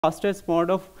fastest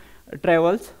mode of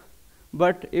travels.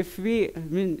 But if we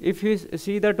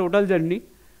see the total journey,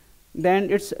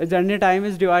 then its journey time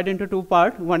is divided into two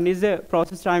parts. One is the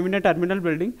process time in a terminal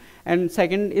building, and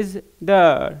second is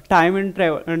the time in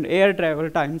travel and air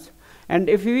travel times. And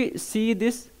if we see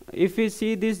these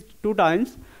two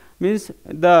times, means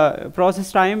the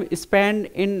process time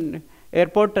spent in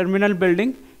airport terminal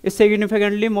building is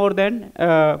significantly more than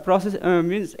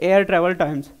means air travel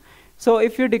times. So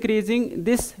if you're decreasing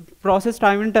this process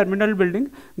time in terminal building,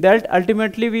 that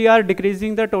ultimately we are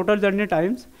decreasing the total journey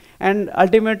times, and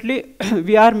ultimately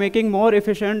we are making more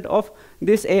efficient of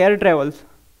this air travels.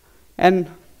 And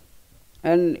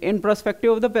in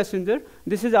perspective of the passenger,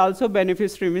 this is also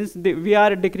beneficiary, means we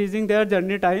are decreasing their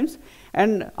journey times,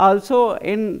 and also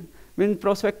in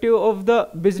perspective of the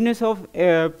business of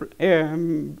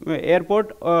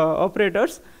airport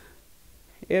operators,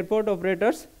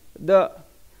 the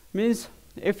means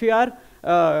if we are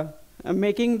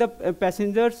making the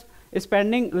passengers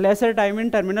spending lesser time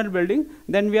in terminal building,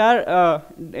 then we are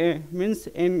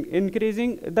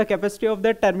increasing the capacity of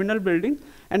that terminal building,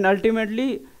 and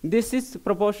ultimately this is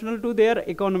proportional to their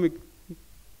economic.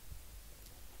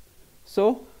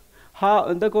 So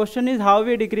the question is how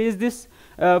we decrease this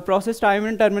process time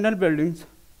in terminal buildings.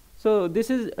 So this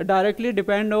is directly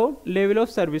depend on level of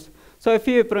service. So if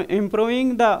we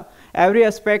improving the every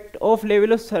aspect of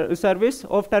level of service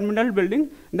of terminal building,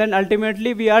 then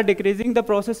ultimately we are decreasing the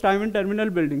process time in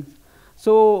terminal buildings.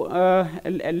 So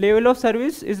level of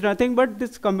service is nothing but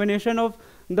this combination of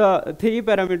the three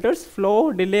parameters: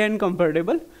 flow, delay, and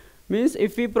comfortable. Means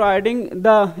if we providing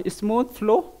the smooth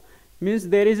flow, means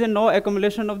there is no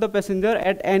accumulation of the passenger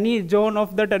at any zone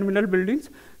of the terminal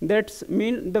buildings. That's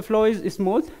mean the flow is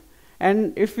smooth.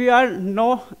 And if we are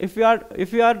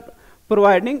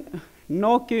providing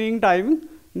no queuing timing,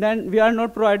 then we are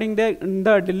not providing the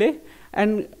delay.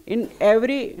 And in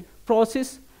every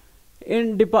process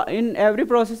of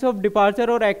departure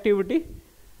or activity,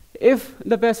 if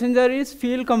the passenger is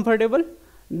feel comfortable,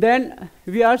 then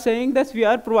we are saying that we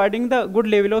are providing the good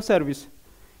level of service,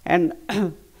 and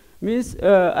means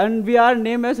and we are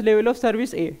named as level of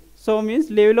service A. So means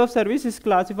level of service is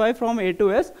classified from A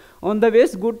to S on the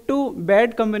base good to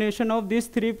bad combination of these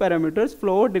three parameters: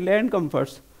 flow, delay, and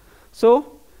comforts.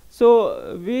 So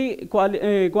we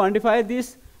quantify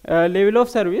this level of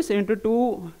service into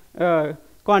two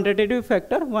quantitative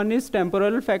factor. One is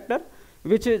temporal factor,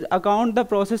 which is account the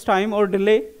process time or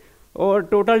delay or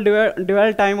total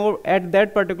dwell time or at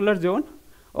that particular zone.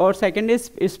 Or second is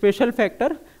spatial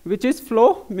factor, which is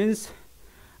flow, means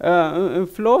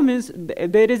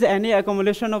there is any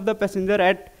accumulation of the passenger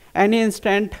at any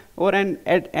instant or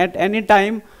at any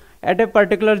time at a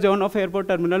particular zone of airport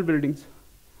terminal buildings.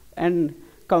 And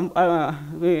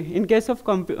in case of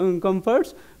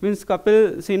comforts, means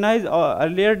Kapil Sinha is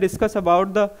earlier discussed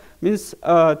about the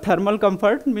thermal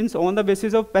comfort, means on the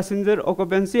basis of passenger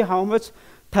occupancy, how much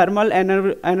thermal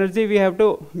energy we have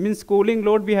to, means cooling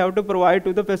load we have to provide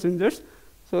to the passengers.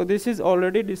 So this is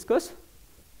already discussed.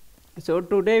 So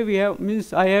today we have,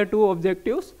 I have two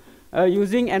objectives.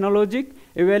 Using AnyLogic,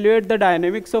 evaluate the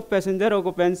dynamics of passenger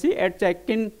occupancy at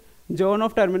check-in zone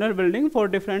of terminal building for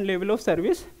different level of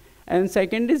service. And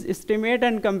second is estimate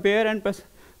and compare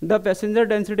the passenger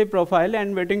density profile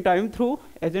and waiting time through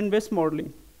agent-based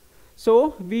modeling.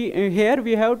 So here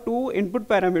we have two input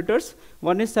parameters.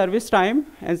 One is service time,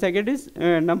 and second is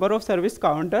number of service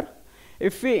counter.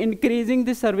 If we increasing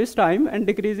the service time and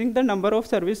decreasing the number of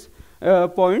service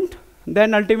point,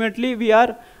 then ultimately we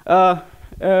are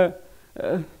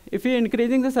if we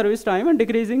increasing the service time and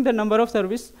decreasing the number of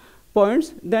service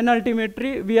points, then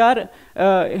ultimately we are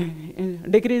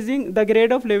decreasing the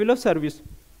grade of level of service.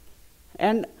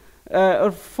 And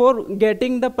for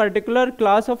getting the particular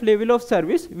class of level of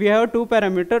service, we have two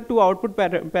output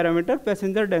parameter: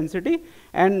 passenger density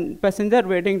and passenger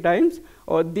waiting times.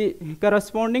 Or the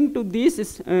corresponding to these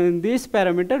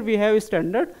parameter, we have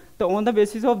standard. So on the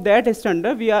basis of that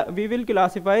standard, we will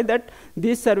classify that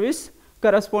this service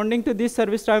corresponding to this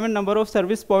service time and number of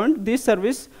service point, this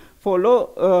service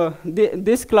follow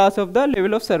this class of the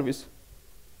level of service.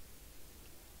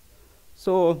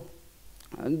 So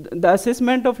the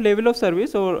assessment of level of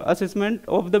service or assessment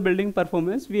of the building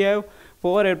performance, we have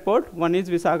 4 airports. One is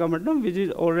Visakhapatnam, which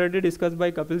is already discussed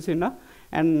by Kapil Sinha,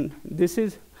 and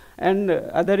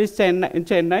other is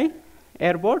Chennai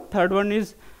airport. Third one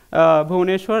is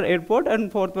Bhubaneswar airport,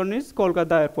 and fourth one is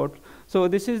Kolkata airport. So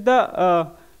this is the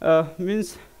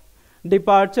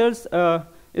departures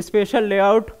spatial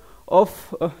layout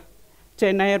of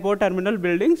Chennai airport terminal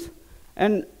buildings,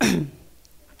 and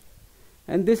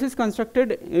and this is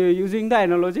constructed using the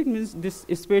AnyLogic, means this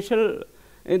spatial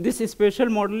this spatial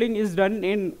modeling is done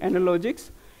in AnyLogics,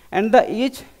 and the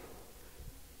each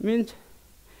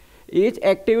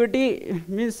activity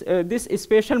means this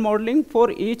spatial modeling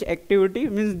for each activity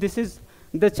means this is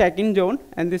the check-in zone,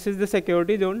 and this is the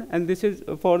security zone, and this is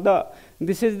for the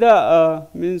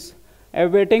means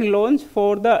awaiting launch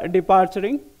for the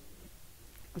departuring.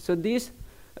 So this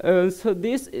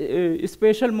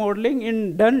spatial modeling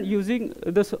in done using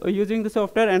the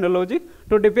software AnyLogic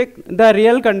to depict the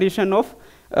real condition of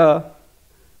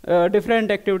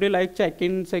different activity like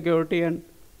check-in, security, and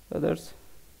others.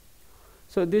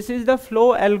 So this is the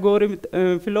flow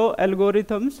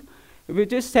algorithms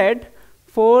which is set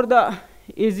for the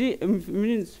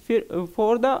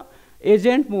for the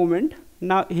agent movement.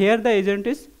 Now here the agent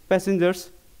is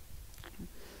passengers.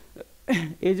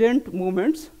 Agent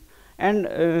movements, and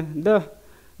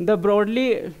the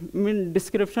broadly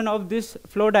description of this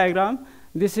flow diagram.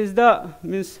 This is the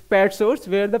pad source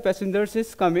where the passengers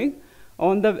is coming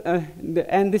on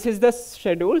and this is the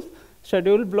schedule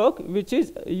block which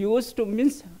is used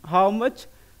to how much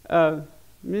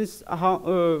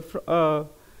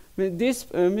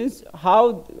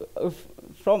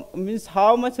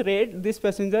how much rate this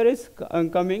passenger is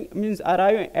coming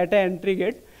arriving at an entry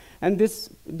gate, and this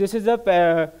is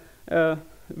a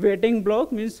waiting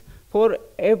block for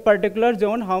a particular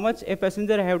zone how much a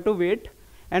passenger have to wait,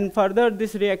 and further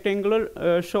this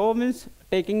rectangular show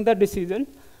taking the decision.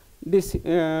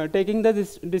 Taking the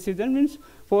decision means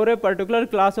for a particular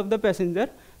class of the passenger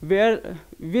where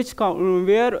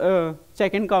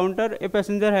check-in counter a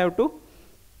passenger have to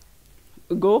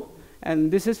go,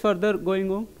 and this is further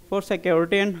going on for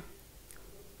security, and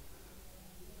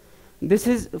this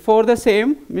is for the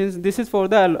same this is for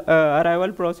the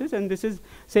arrival process, and this is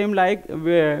same like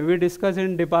we discussed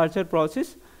in departure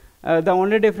process. The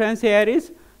only difference here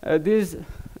is this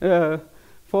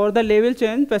for the level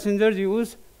change passengers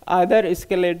use either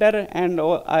escalator and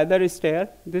or either stair.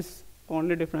 This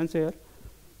only difference here.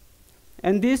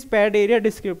 And this pad area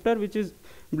descriptor which is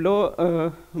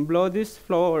below this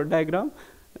flow diagram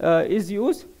is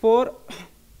used for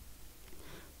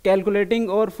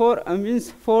calculating or for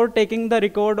for taking the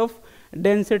record of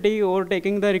density or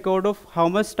taking the record of how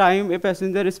much time a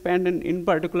passenger spent in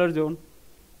particular zone.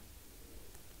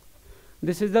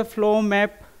 This is the flow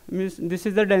map, this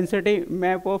is the density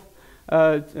map of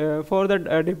for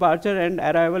the departure and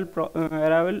arrival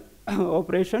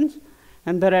operations,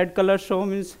 and the red color show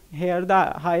here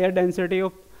the higher density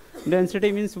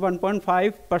means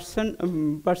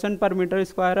 1.5% person per meter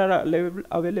square are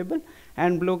available,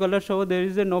 and blue color show there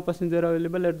is no passenger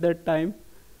available at that time.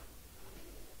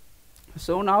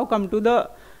 So now come to the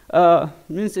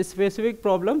specific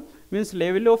problem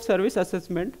level of service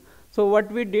assessment. So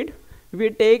what we did,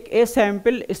 we take a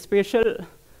sample spatial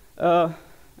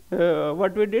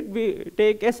we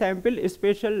take a sample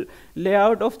spatial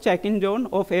layout of check-in zone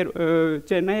of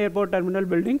Chennai Airport Terminal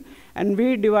building, and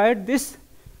we divide this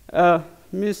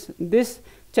this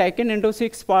check-in into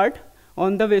 6 parts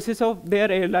on the basis of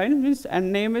their airline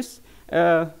and name is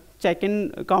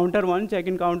check-in counter 1,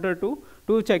 check-in counter 2,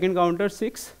 check-in counter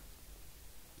 6.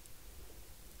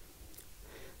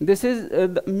 This is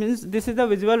this is the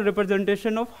visual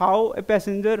representation of how a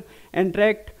passenger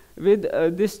interact with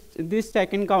this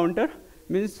check-in counter.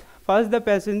 First the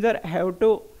passenger have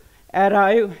to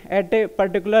arrive at a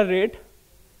particular rate,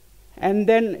 and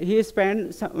then he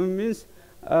spend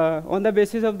on the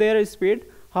basis of their speed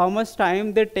how much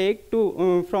time they take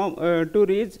to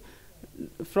reach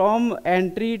from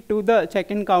entry to the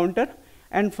check-in counter,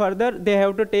 and further they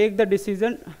have to take the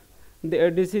decision.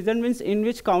 The decision means in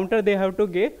which counter they have to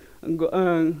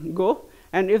go,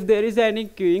 and if there is any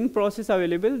queuing process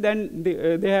available, then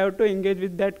they have to engage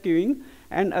with that queuing,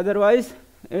 and otherwise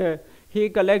he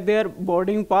collect their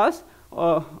boarding pass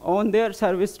on their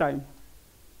service time.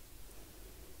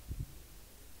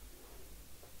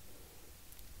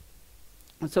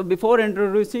 So before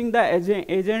introducing the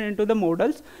agent into the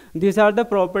models, these are the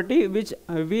property which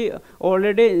we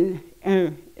already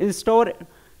store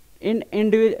in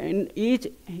each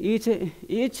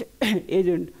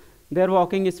agent, their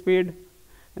walking speed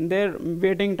and their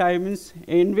waiting times,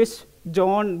 in which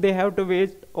zone they have to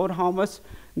wait or how much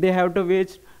they have to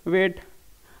wait,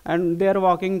 and their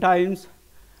walking times,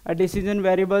 decision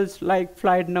variables like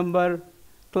flight number,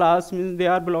 class means they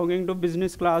are belonging to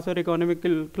business class or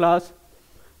economical class.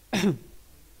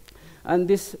 And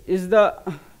this is the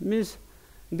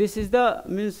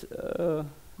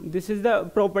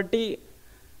property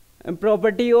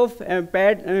of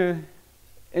pad.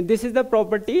 This is the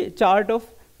property chart of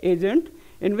agent,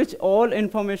 in which all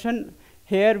information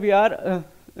here we are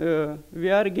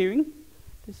giving.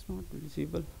 It is not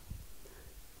visible.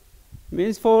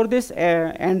 Means for this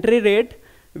entry rate,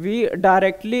 we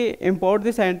directly import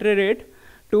this entry rate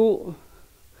to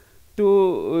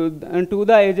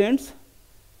the agents,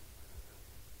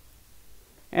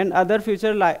 and other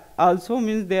feature also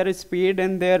means their speed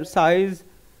and their size,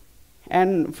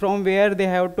 and from where they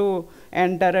have to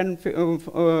enter and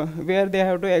where they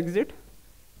have to exit.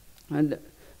 And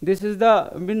this is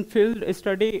the field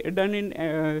study done in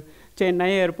Chennai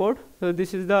airport. So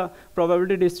this is the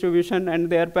probability distribution and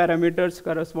their parameters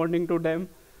corresponding to them.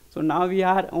 So now we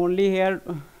are only here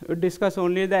discuss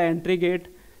only the entry gate,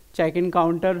 check-in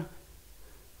counter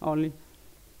only.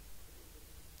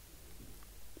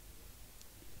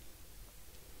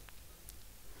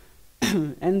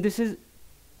 And this is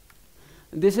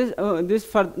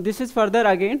further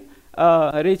again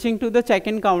reaching to the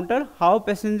check-in counter, how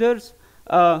passenger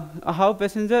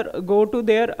go to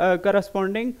their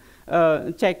corresponding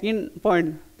check-in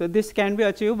point. So this can be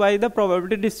achieved by the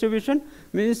probability distribution.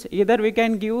 Means either we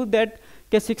can give that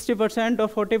 60% or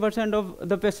 40% of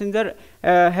the passenger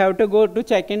have to go to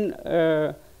check-in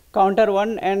counter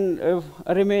 1 and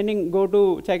remaining go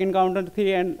to check-in counter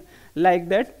 3 and like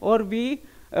that. Or we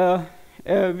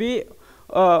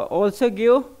also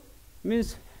give,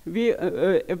 means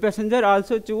a passenger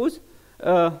also choose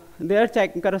their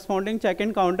corresponding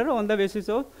check-in counter on the basis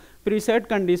of preset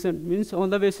condition. Means on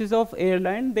the basis of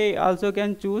airline they also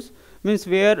can choose, means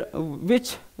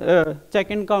which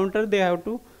check-in counter they have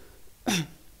to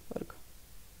work.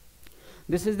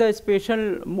 This is the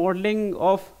spatial modeling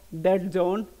of that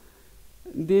zone.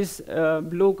 This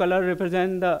blue color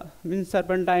represent the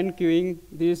serpentine queuing.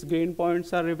 These green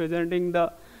points are representing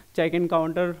the check-in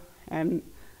counter, and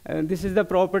this is the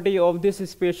property of this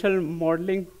spatial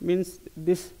modeling. Means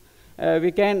this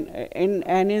we can in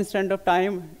any instant of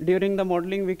time during the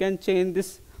modeling we can change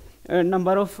this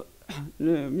number of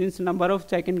number of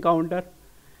check-in counter,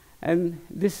 and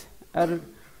this are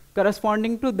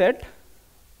corresponding to that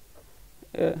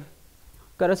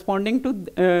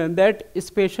that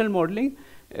spatial modeling.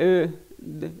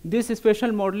 This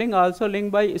spatial modeling also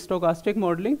linked by stochastic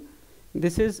modeling.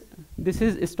 This is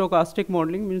stochastic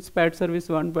modeling, means pad service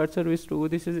 1, pad service 2.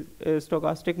 This is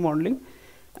stochastic modeling,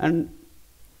 and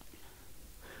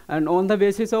on the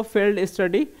basis of field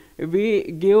study we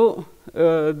give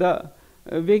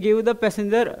the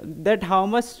passenger that how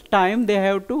much time they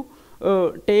have to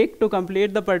take to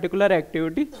complete the particular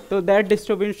activity. So that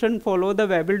distribution follow the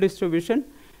Weibull distribution.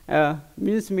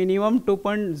 Means minimum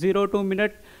 2.02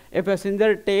 minute a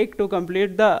passenger take to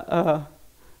complete the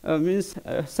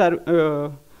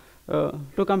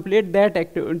to complete that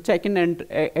check-in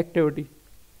activity.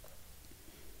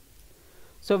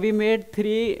 So we made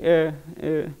 3.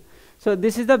 So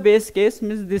this is the base case.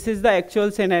 Means this is the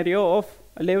actual scenario of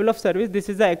level of service. This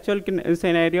is the actual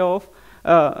scenario of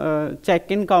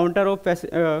check-in counter of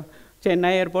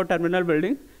Chennai Airport Terminal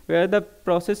building, where the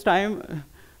process time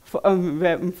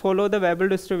follow the Weibull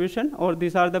distribution, or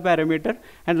these are the parameter,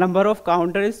 and number of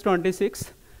counter is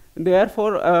 26.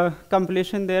 Therefore,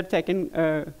 completion their check-in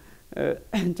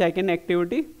check-in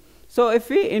activity. So if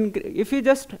we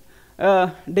just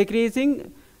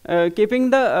decreasing, keeping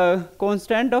the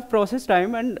constant of process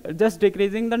time and just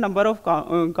decreasing the number of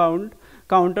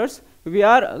counters, we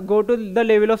are go to the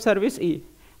level of service E.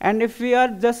 And if we are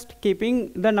just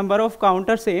keeping the number of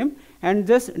counters same and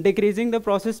just decreasing the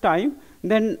process time,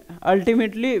 then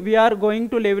ultimately we are going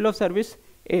to level of service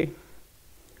A.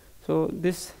 So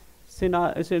this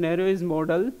scenario is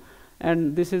model,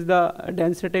 and this is the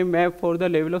density map for the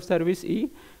level of service E.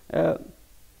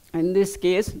 In this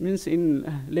case, means in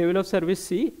level of service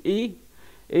C,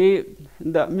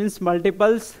 the means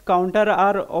multiples counter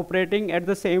are operating at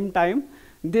the same time.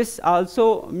 This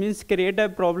also means create a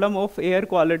problem of air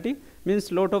quality.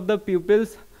 Means lot of the people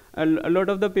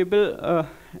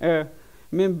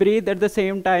may breathe at the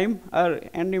same time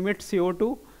and emit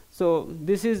CO2. So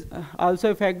this is also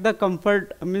affect the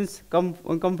comfort, means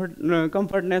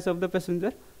comfortness of the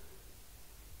passenger.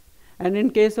 And in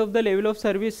case of the level of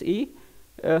service E,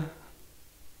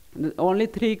 only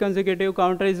 3 consecutive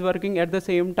counter is working at the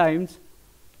same times.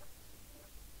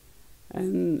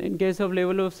 And in case of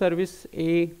level of service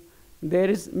A, there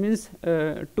is means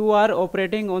 2 are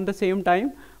operating on the same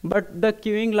time, but the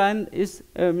queuing line is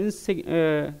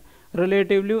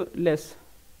relatively less.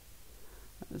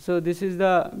 So this is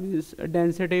the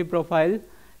density profile.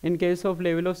 In case of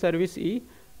level of service E,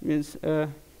 means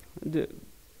the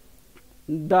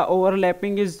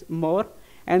overlapping is more,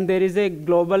 and there is a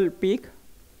global peak.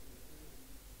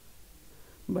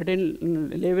 But in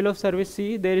level of service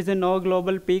C, there is no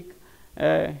global peak.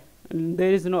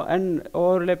 There is no, and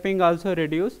overlapping also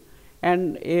reduced.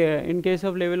 And in case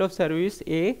of level of service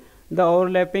A, the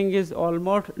overlapping is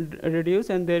almost reduced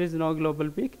and there is no global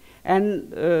peak.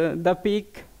 And the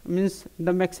peak means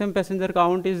the maximum passenger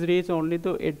count is reached only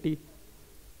to 80.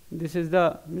 This is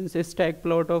the means a stack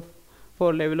plot of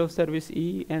for level of service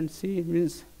E and C,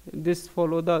 means this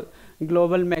follow the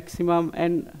global maximum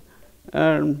and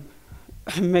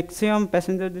maximum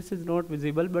passenger. This is not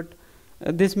visible, but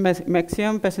this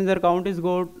maximum passenger count is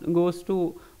goes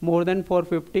to more than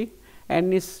 450,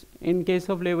 and is in case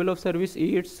of level of service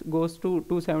E it goes to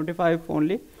 275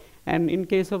 only, and in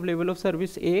case of level of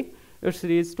service A it's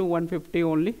reached to 150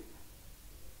 only.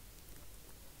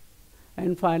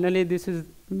 And finally this is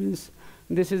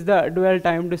the dual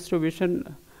time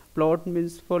distribution plot,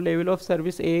 means for level of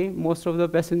service A most of the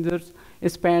passengers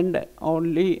spend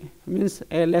only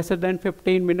lesser than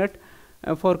 15 minutes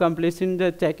for completing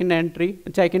the check-in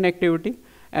activity,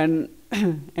 and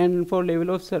and for level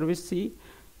of service C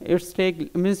it's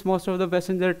take most of the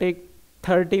passenger take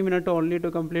 30 minutes only to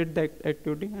complete the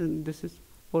activity, and this is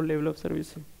for level of service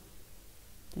C.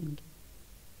 Thank you.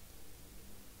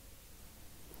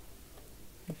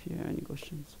 If you have any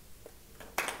questions.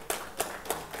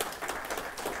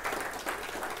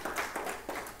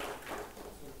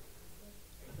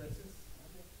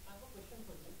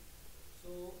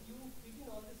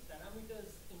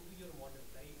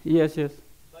 Yes, yes.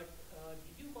 But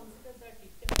did you consider that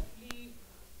it can actually,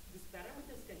 these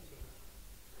parameters can change?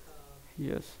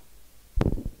 Yes.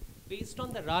 Based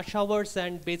on the rush hours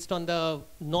and based on the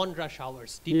non-rush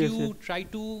hours, did yes, you yes. try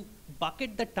to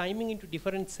bucket the timing into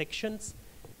different sections,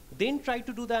 then try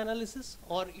to do the analysis,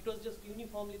 or it was just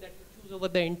uniformly that you choose over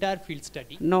the entire field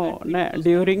study? No,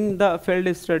 during the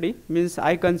field study, means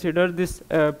I consider this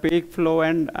peak flow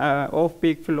and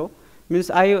off-peak flow. Means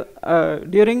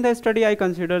during the study I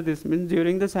consider this, means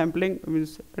during the sampling,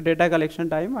 means data collection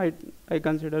time, I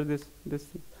consider this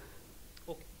thing.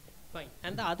 Okay, fine.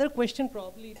 And the other question,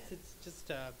 probably it's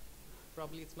just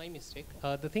probably it's my mistake.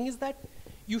 The thing is that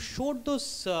you showed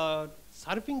those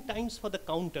serving times for the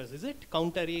counters, is it?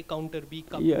 Counter A, counter B,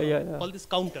 all these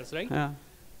counters, right? Yeah.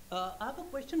 I have a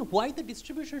question. Why the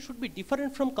distribution should be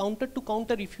different from counter to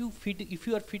counter if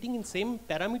you are fitting in same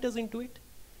parameters into it?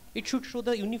 It should show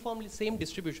the uniformly same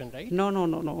distribution, right?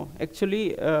 No.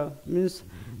 Actually, means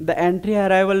the entry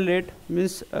arrival rate,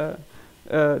 means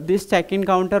this check-in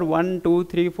counter 1, 2,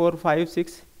 3, 4, 5,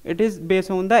 6. It is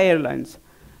based on the airlines,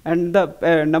 and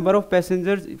the number of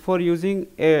passengers for using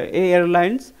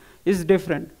airlines is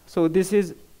different. So this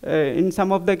is in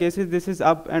some of the cases this is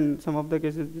up, and some of the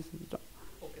cases this is down.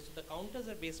 Okay, so the counters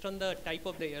are based on the type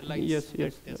of the airlines.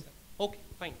 Yes. Okay,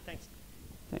 fine. Thanks.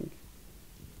 Thank you.